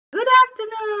Good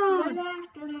afternoon! Good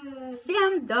afternoon.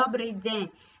 Всем добрый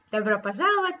день! Добро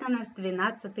пожаловать на наш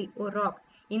 12-й урок.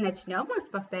 И начнем мы с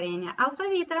повторения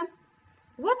алфавита.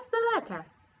 What's the letter?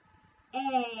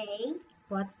 A,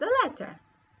 What's the letter?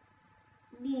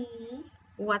 B,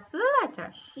 What's the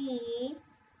letter? C,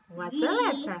 What's D, the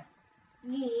letter?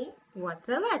 D, What's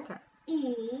the letter?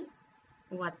 E,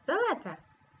 What's the letter?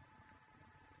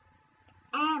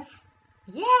 F,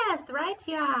 Yes, right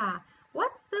here.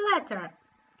 What's the letter?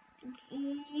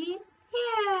 G,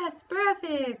 Yes,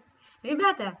 perfect.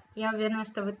 Ребята, я уверена,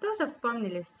 что вы тоже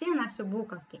вспомнили все наши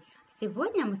буковки.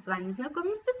 Сегодня мы с вами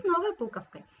знакомимся с новой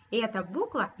буковкой. И эта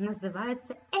буква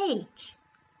называется H.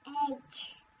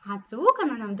 H, А звук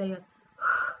она нам дает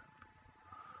Х.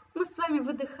 Мы с вами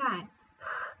выдыхаем.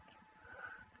 Х.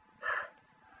 Х.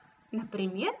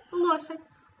 Например, лошадь.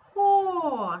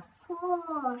 Horse.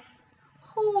 horse,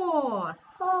 Horse.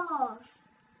 horse,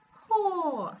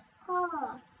 Horse.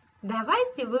 horse.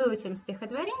 Давайте выучим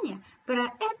стихотворение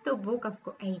про эту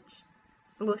буковку H.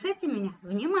 Слушайте меня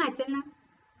внимательно.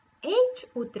 H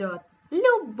утрет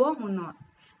любому нос.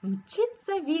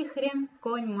 Мчится вихрем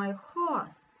конь мой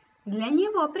horse. Для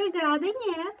него преграды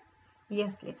нет,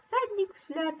 если всадник в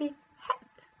шляпе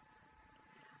hat.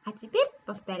 А теперь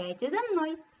повторяйте за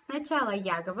мной. Сначала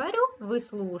я говорю, вы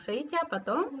слушаете, а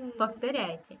потом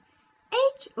повторяйте.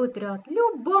 H утрет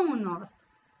любому нос.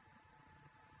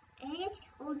 H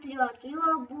утрет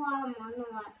любому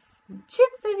нос.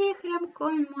 Мчится вихрем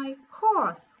конь мой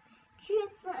horse.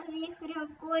 Мчится вихрем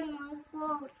конь мой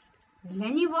horse. Для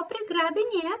него преграды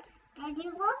нет, Для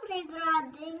него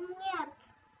преграды нет,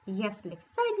 если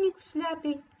всадник в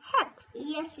шляпе hat.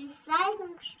 если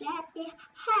всадник в шляпе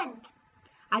head,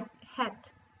 А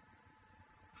hat,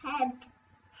 head,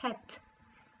 hat.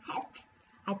 head.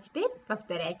 А теперь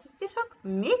повторяйте стишок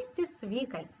вместе с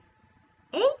Викой.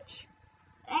 H,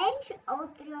 H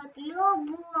утрет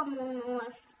любому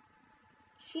нос.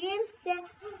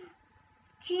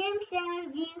 Мчимся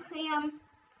вихрем,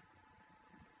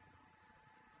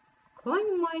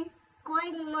 конь мой,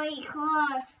 конь мой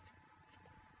хвост.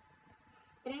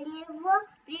 Для него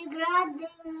преграды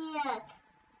нет,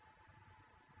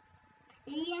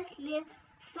 если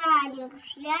всадник в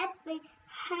шляпе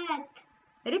head.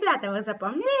 Ребята, вы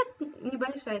запомнили это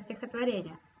небольшое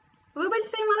стихотворение? Вы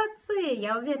большие молодцы!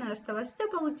 Я уверена, что у вас все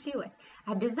получилось.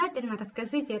 Обязательно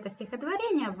расскажите это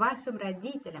стихотворение вашим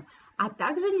родителям. А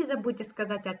также не забудьте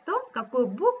сказать о том, какую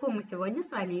букву мы сегодня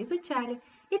с вами изучали.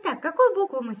 Итак, какую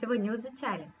букву мы сегодня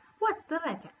изучали? What's the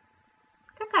letter?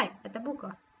 Какая это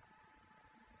буква?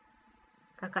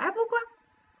 Какая буква?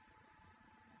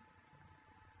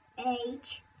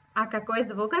 H, А какой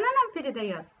звук она нам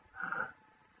передает?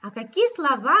 А какие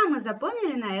слова мы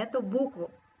запомнили на эту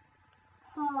букву?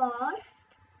 horse,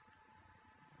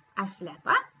 А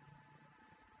шляпа?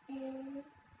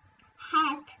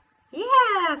 hat.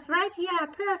 Yes, right here,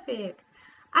 perfect.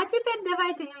 А теперь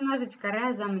давайте немножечко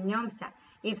разомнемся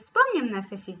и вспомним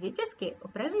наши физические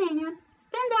упражнения.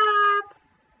 Stand up.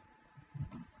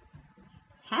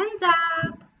 Hands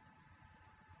up.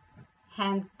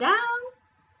 Hands down.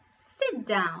 Sit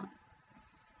down.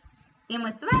 И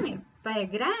мы с вами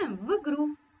поиграем в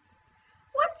игру.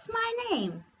 What's my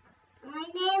name? My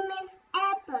name is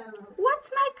Apple.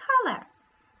 What's my color?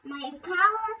 My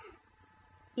color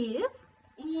Is?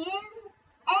 is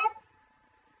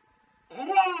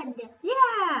red.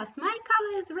 Yes, my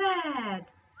color is red.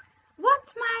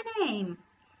 What's my name?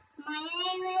 My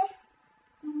name is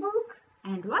Book.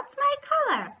 And what's my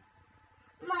color?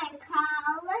 My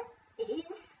color is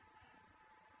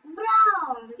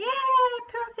brown. Yeah,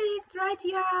 perfect, right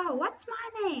here. What's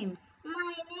my name?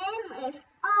 My name is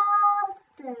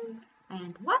Alton.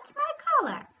 And what's my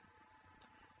color?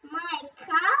 My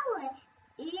color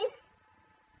is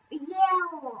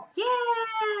yellow.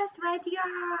 Yes, right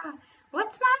here.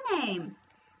 What's my name?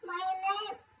 My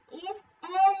name is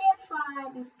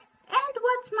Elephant. And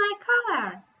what's my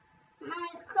color? My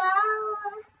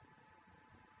color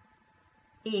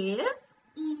Is?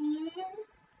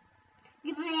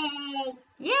 gray.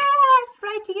 Yes,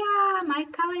 right here. My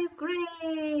color is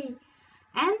gray.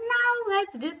 And now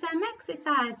let's do some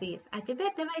exercises. А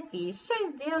теперь давайте еще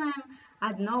сделаем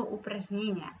одно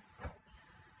упражнение.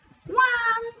 1,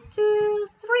 2,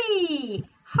 3.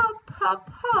 Hop, hop,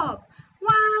 hop.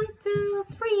 1, 2,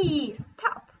 3.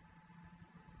 Stop.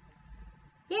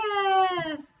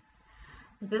 Yes.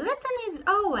 The lesson is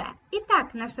over.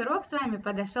 Итак, наш урок с вами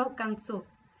подошел к концу.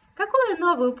 Какую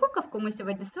новую буковку мы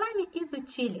сегодня с вами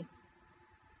изучили?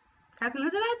 Как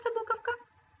называется буковка?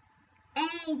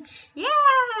 H.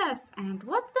 Yes. And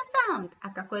what's the sound? А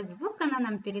какой звук она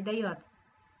нам передает?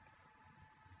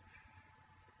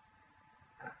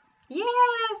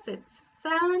 Yes, it's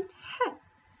sound H.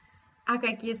 А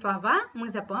какие слова мы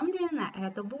запомнили на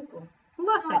эту букву?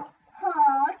 Лошадь.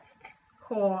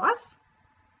 Horse.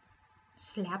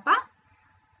 Шляпа.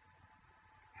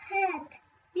 Hat.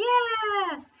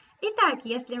 Yes. Итак,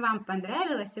 если вам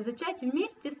понравилось изучать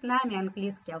вместе с нами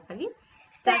английский алфавит,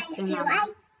 ставьте нам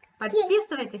лайк,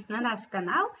 подписывайтесь на наш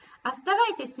канал,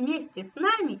 оставайтесь вместе с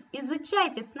нами,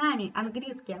 изучайте с нами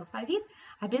английский алфавит,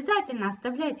 обязательно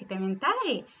оставляйте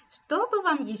комментарии, что бы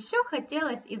вам еще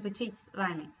хотелось изучить с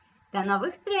вами. До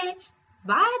новых встреч!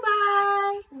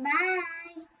 Bye-bye!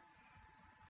 Bye.